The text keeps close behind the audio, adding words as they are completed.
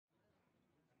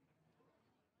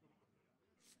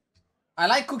I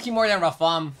like Cookie more than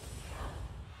Rafam.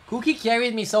 Cookie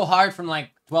carried me so hard from like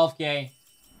 12k.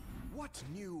 What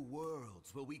new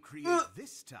worlds will we create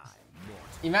this time, Mortal?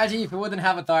 Imagine if we wouldn't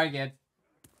have a target.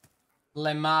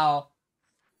 Lemao.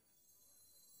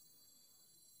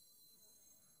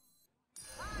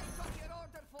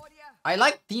 I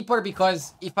like Teeper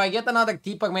because if I get another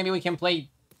Teeper, maybe we can play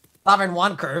Tavern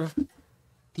 1 curve.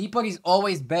 Teeper is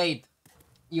always bait.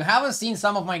 You haven't seen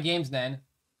some of my games then.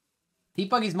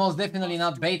 Teeper is most definitely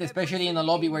not bait, especially in a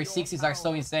lobby where 6s are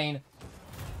so insane.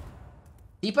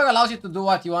 Teeper allows you to do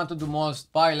what you want to do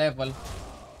most, power level.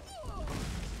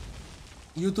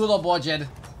 You too low budget.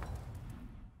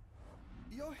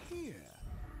 You're here.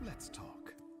 Let's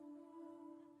talk.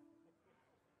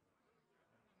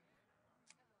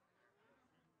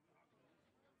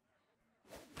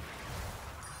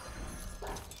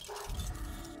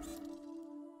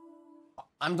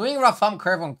 I'm doing Rafam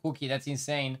curve on Cookie, that's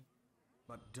insane.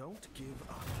 But don't give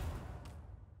up.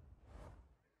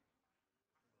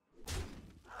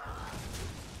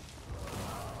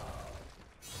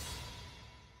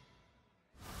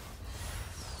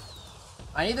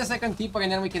 I need a second Teeper and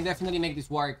then we can definitely make this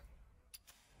work.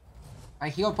 I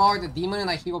hero powered the demon and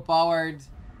I hero powered...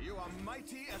 You are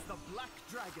mighty as the black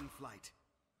dragonflight.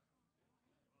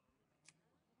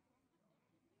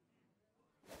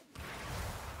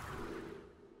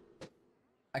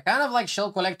 I kind of like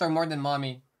Shell Collector more than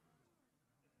Mommy.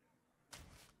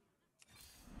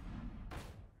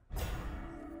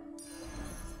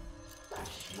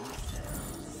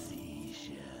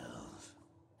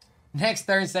 Next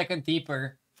turn, second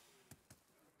Teeper.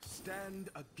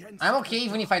 I'm okay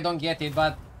even if I don't get it,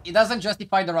 but it doesn't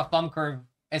justify the Rafam curve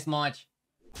as much.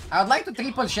 I would like to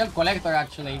triple Shell Collector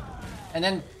actually. And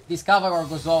then discover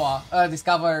Orgozoa.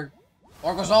 Discover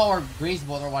Orgozoa or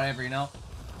Greasebot or whatever, you know?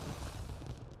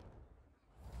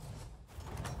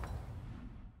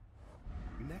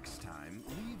 Next time,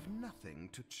 leave nothing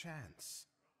to chance.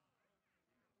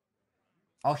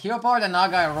 I'll hero power the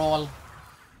Naga and roll.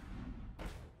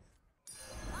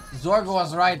 Zorgo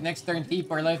was right, next turn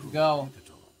Teeper, let's go.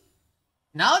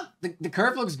 Now the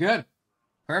curve looks good.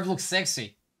 Curve looks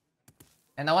sexy.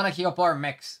 And I want to hero power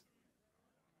Mex.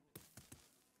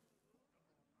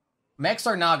 Mex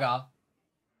or Naga.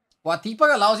 What Teeper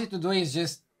allows you to do is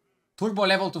just turbo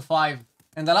level to 5.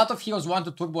 And a lot of heroes want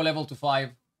to turbo level to 5.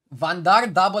 Vandar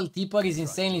double Teeper is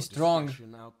insanely strong.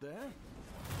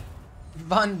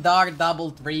 Vandar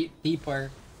double Teeper.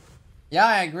 Yeah,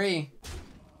 I agree.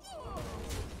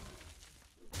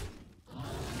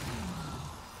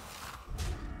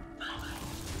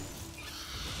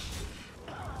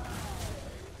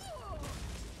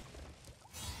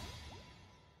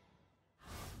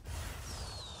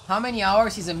 How many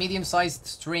hours is a medium-sized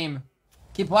stream?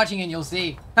 Keep watching and you'll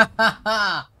see. Next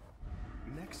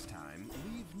time,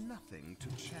 leave nothing to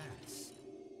chance.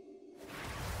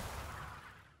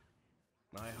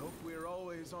 I hope we're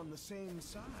always on the same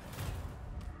side.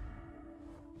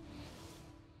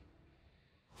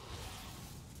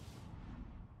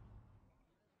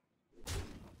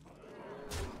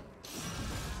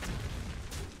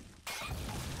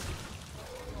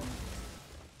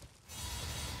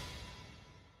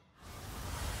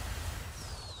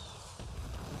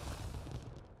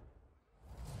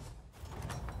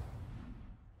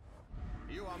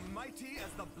 You are mighty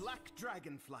as the black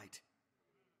dragonflight.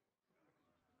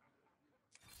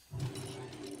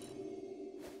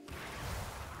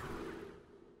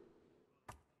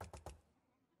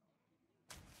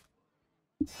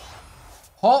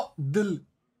 Hold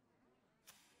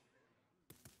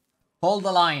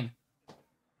the line.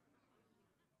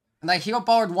 And I hero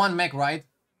powered 1 mech, right?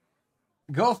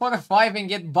 Go for a 5 and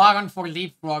get Baron for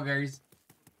leapfroggers.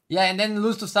 Yeah, and then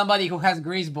lose to somebody who has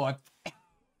Greasebot.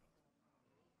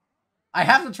 I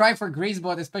have to try for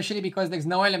Greasebot, especially because there's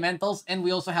no elementals and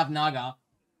we also have Naga.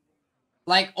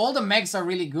 Like, all the mechs are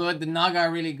really good, the Naga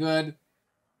are really good.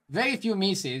 Very few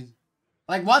misses.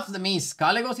 Like, what's the miss?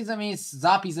 Kalegos is a miss,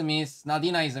 Zap is a miss,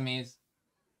 Nadina is a miss.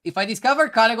 If I discover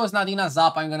Kalegos, Nadina,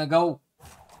 Zap, I'm gonna go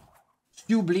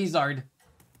Stew Blizzard.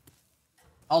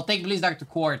 I'll take Blizzard to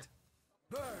court.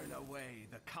 Burn away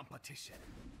the competition.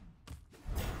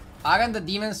 Aren't the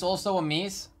demons also a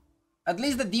miss? At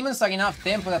least the demons are enough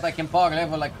tempo that I can power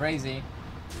level like crazy.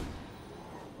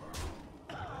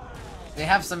 They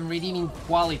have some redeeming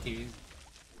qualities.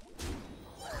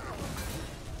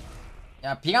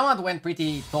 Yeah, Pyramid went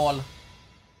pretty tall.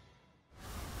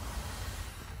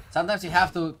 Sometimes you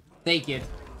have to take it.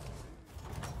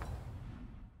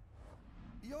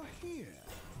 You're here.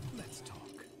 Let's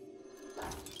talk.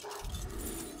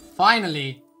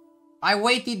 Finally! I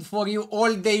waited for you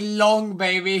all day long,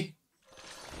 baby!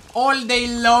 All day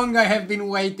long I have been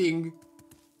waiting.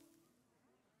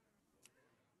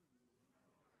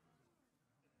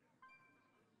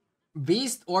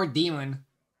 Beast or demon?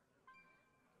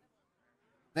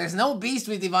 There's no beast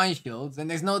with divine shields, and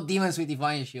there's no demons with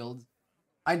divine shields.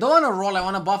 I don't want to roll, I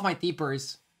want to buff my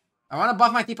Teepers. I want to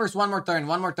buff my Teepers one more turn,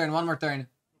 one more turn, one more turn.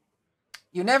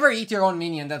 You never eat your own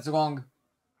minion, that's wrong.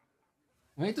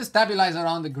 We need to stabilize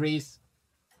around the grease.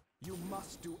 You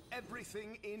must do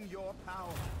everything in your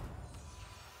power.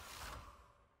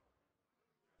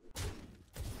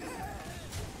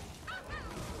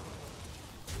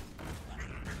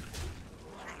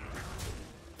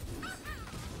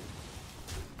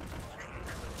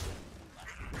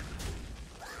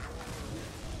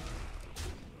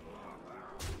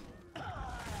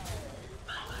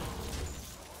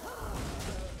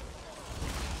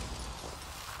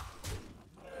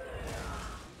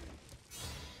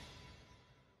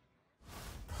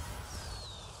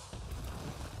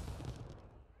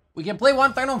 We can play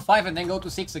one turn on 5 and then go to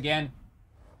 6 again.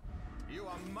 You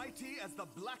are mighty as the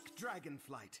black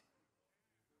dragonflight.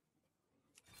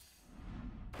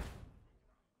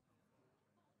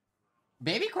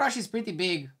 Baby Crush is pretty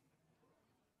big.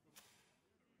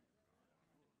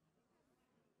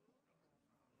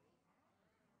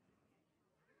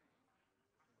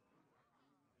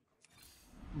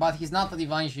 But he's not a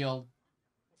divine shield.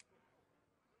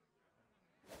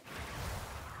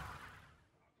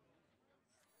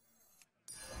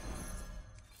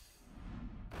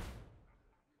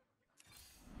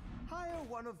 Hire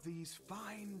one of these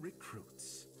fine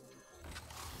recruits.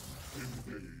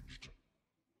 Engaged.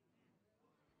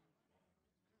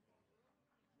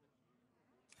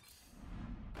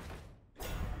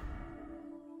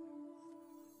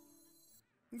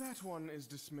 That one is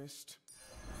dismissed.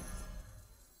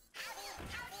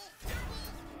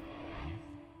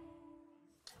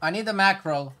 I need a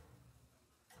macro.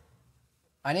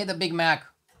 I need a big mac.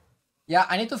 Yeah,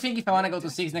 I need to think if I want to go to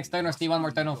 6 next turn or stay one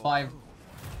more turn on 5.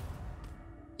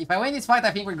 If I win this fight,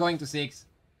 I think we're going to 6.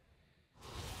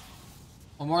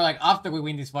 Or more like after we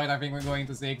win this fight, I think we're going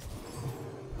to 6.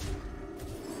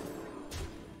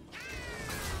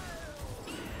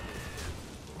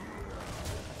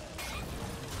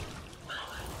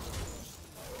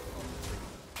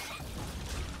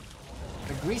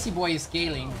 The greasy boy is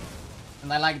scaling,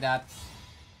 and I like that.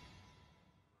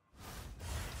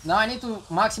 Now I need to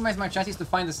maximize my chances to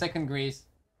find the second grease.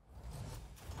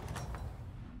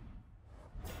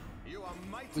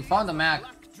 We found a Mac.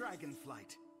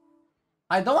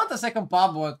 I don't want a second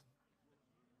pop bot.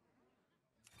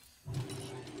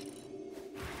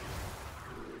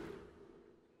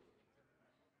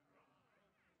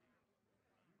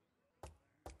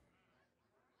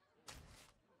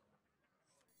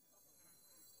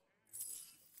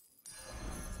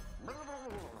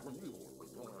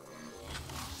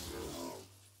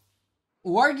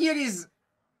 War Gear is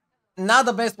not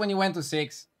the best when you went to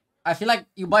 6. I feel like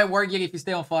you buy War Gear if you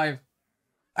stay on 5.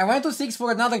 I went to 6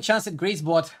 for another chance at Grace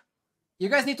bot. You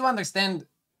guys need to understand,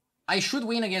 I should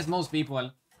win against most people.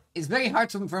 It's very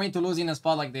hard for me to lose in a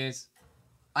spot like this.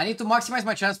 I need to maximize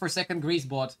my chance for second Grease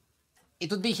bot. It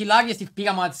would be hilarious if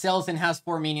Pyramid sells and has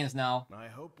 4 minions now. I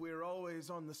hope we're always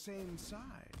on the same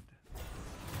side.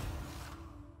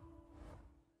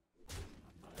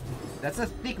 That's a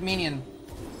thick minion.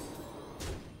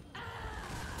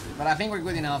 But I think we're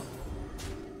good enough.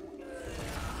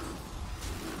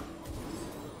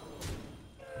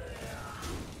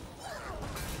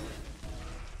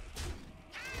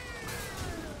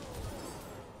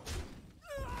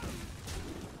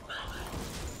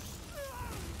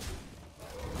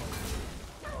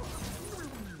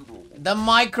 The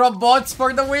microbots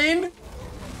for the win!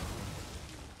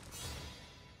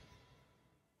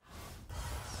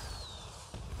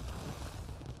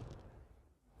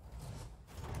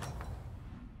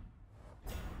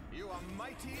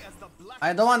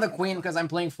 I don't want the queen because I'm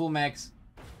playing full max.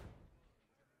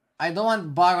 I don't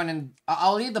want Baron and...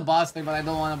 I'll leave the Bastard, but I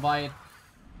don't want to buy it.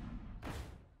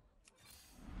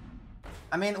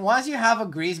 I mean, once you have a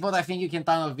Grease bot, I think you can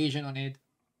tunnel vision on it.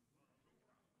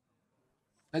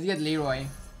 Let's get Leroy.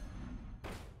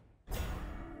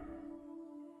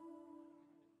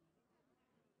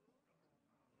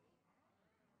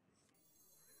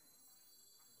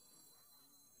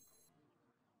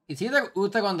 It's either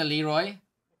Uther on the Leroy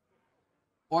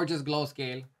or just glow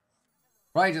scale.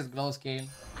 Probably just glow scale.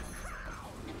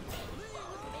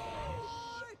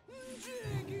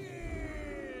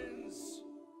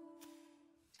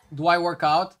 Do I work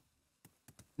out?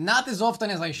 Not as often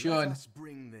as I should. Let's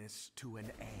bring this to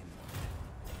an end.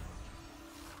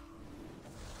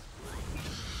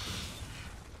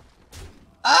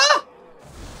 Ah!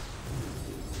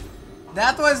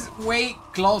 That was way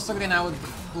closer than I would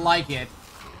like it.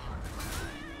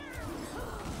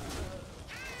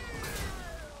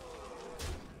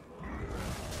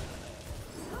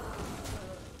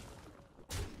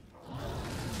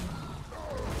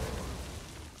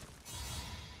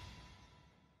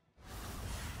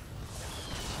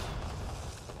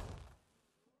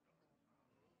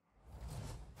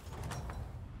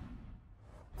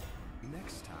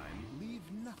 Next time, leave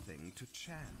nothing to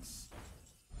chance.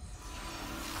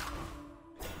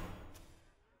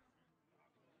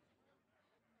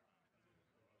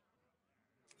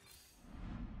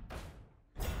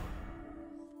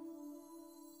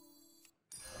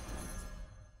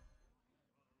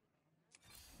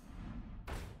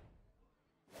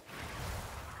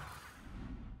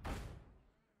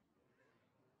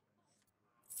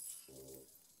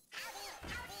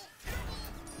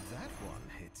 That one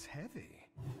hits heavy.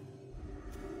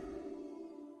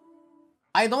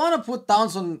 I don't want to put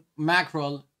taunts on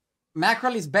Mackerel.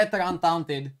 Mackerel is better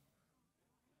untaunted.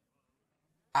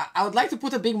 I would like to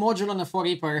put a big module on the 4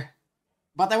 Reaper.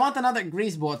 But I want another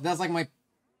grease bot. That's like my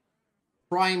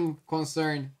prime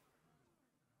concern.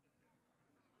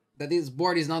 That this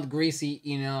board is not greasy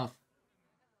enough.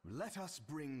 Let us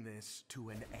bring this to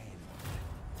an end.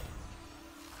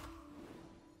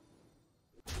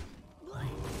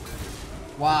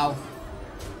 Wow.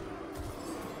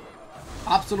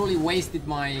 Absolutely wasted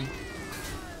my...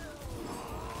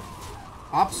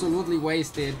 Absolutely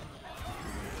wasted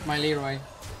my Leroy.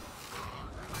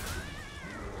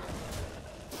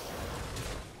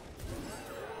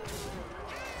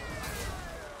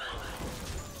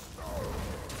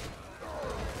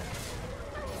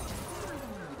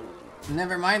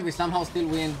 Never mind, we somehow still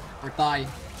win or tie.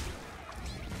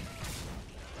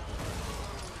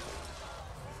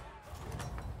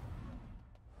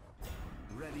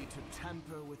 Ready to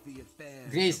tamper with the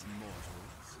affairs Grease. of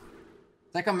mortals.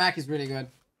 Second Mac is really good.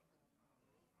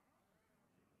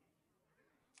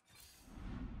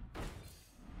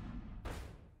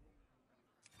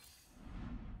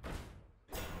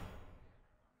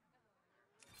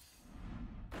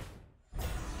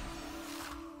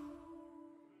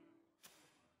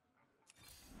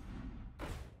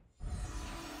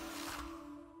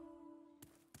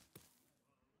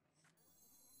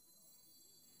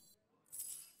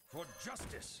 For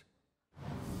justice.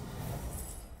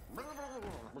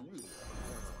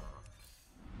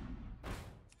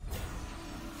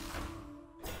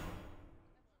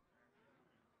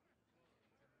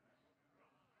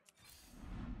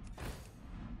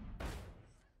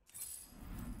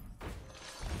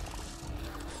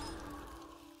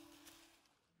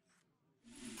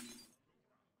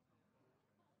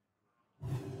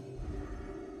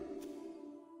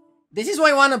 This is why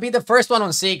I want to be the first one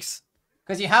on 6.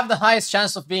 Because you have the highest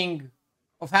chance of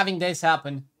having this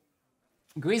happen.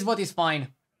 Greasebot is fine.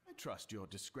 I trust your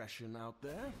discretion out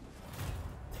there.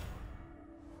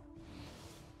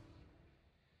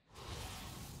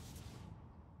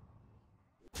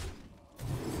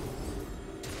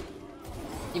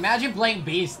 Imagine playing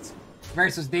Beast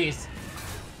versus this.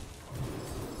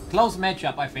 Close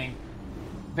matchup, I think.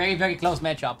 Very, very close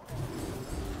matchup.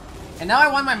 And now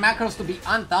I want my macros to be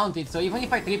untaunted, so even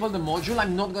if I triple the module,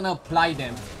 I'm not gonna apply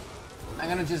them. I'm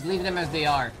gonna just leave them as they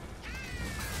are.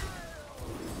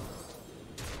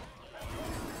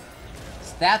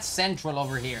 Stats central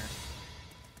over here.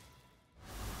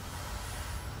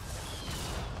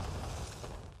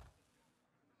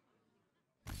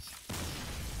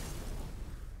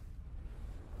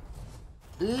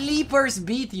 Leapers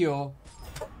beat you.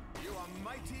 You are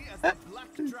mighty as the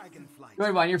black dragonfly.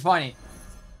 Good one, you're funny.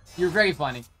 You're very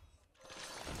funny.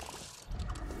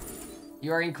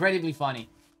 You are incredibly funny.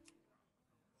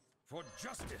 For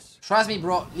justice. Trust me,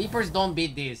 bro. Leapers don't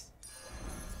beat this.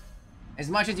 As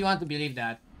much as you want to believe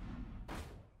that.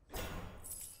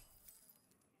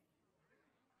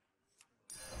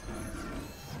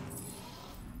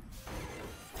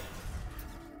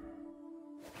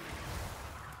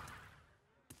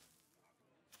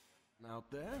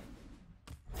 Out there.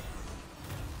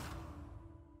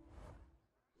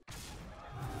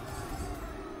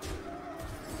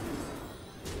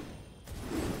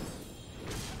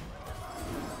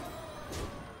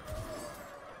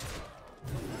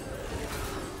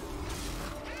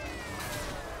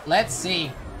 Let's see.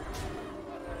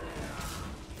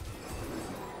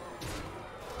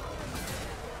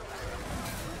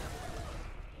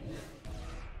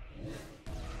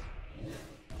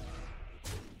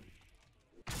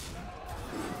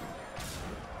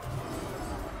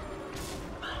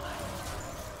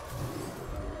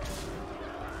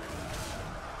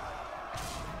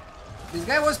 This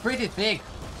guy was pretty thick,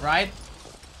 right?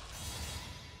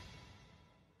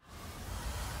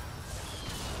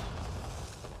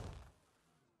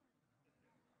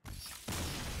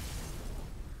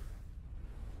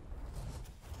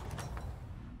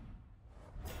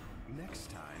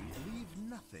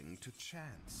 nothing to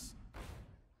chance.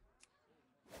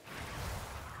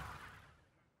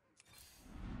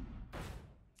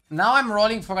 Now I'm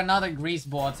rolling for another Grease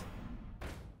bot.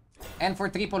 And for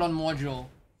triple on module.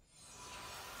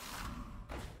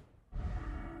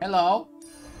 Hello?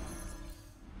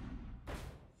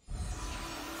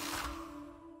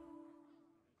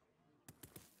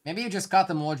 Maybe you just cut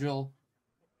the module.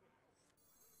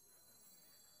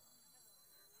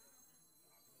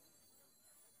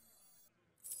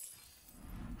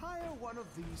 Hire one of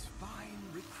these fine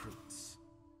recruits.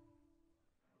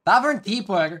 Tavern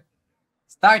Keeper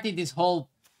started this whole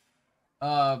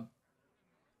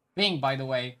thing, by the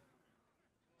way.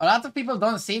 A lot of people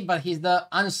don't see it, but he's the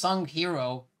unsung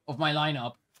hero of my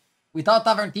lineup. Without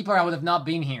Tavern Keeper, I would have not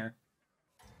been here.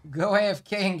 Go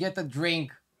AFK and get a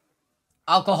drink.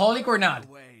 Alcoholic or not?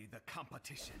 Away the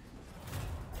competition.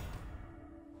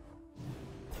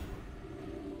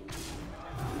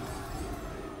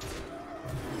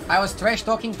 I was trash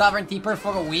talking Tavern Keeper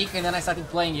for a week and then I started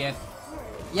playing it.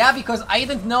 Yeah, because I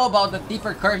didn't know about the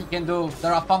deeper curve you can do, the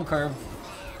rough pump curve.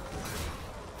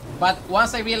 But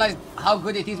once I realized how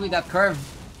good it is with that curve,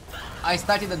 I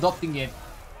started adopting it.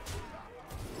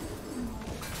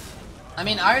 I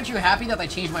mean, aren't you happy that I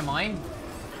changed my mind?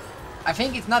 I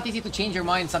think it's not easy to change your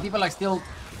mind. Some people are still...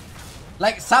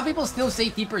 Like, some people still say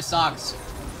Teeper sucks.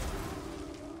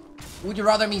 Would you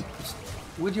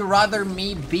rather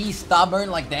me be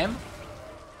stubborn like them?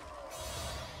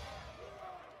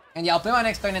 And yeah, I'll play my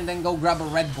next turn and then go grab a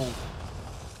Red Bull.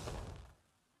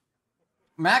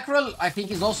 Mackerel, I think,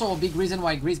 is also a big reason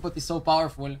why Greasebot is so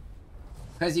powerful.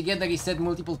 Because you get the reset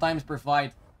multiple times per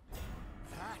fight.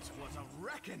 That was a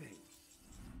reckoning.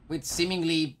 With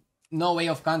seemingly no way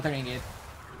of countering it.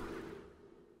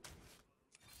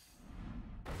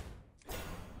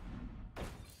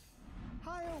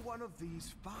 Hire one of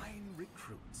these fine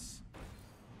recruits.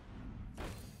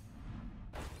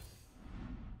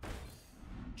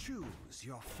 Choose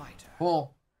your fighter.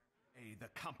 Cool. The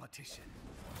competition.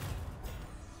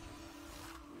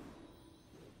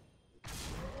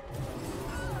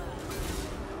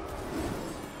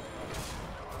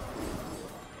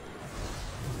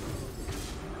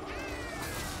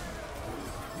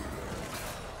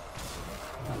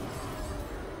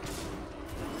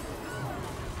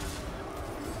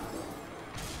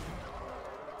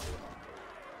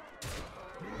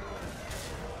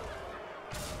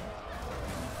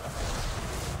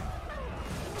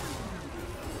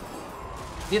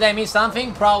 Did I miss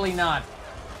something? Probably not.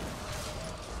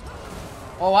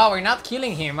 Oh wow, we're not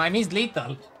killing him. I missed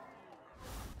lethal.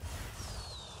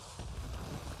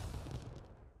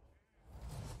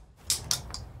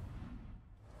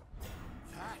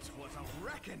 That was a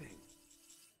reckoning.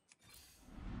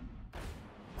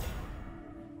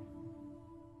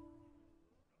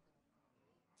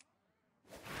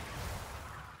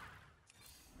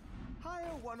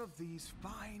 Hire one of these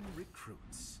fine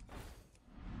recruits.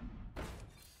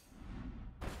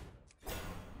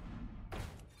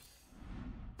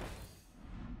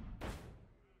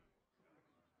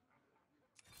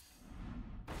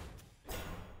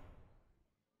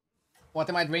 What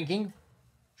am I drinking?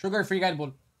 Sugar-free Red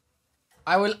Bull.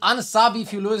 I will unsub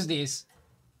if you lose this.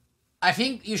 I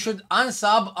think you should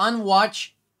unsub,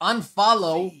 unwatch,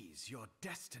 unfollow, Seize your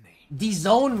destiny.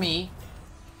 disown me,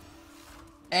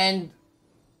 and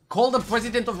call the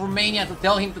president of Romania to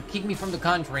tell him to kick me from the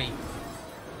country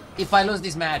if I lose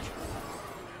this match.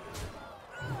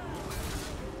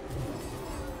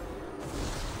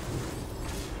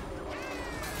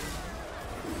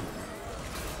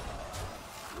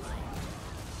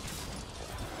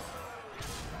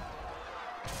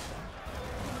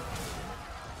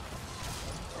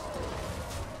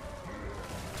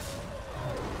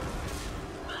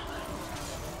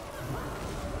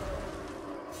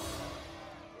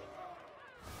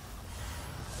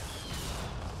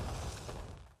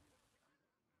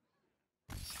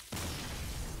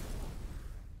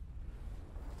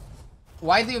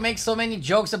 Why do you make so many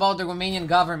jokes about the Romanian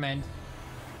government?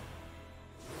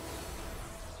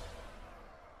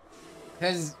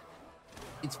 Because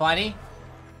it's funny.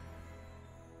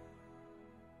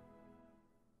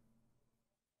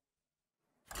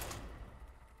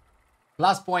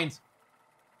 Plus points.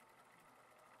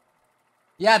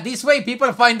 Yeah, this way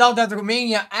people find out that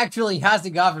Romania actually has the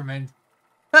government.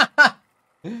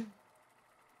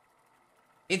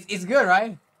 It's good,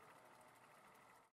 right?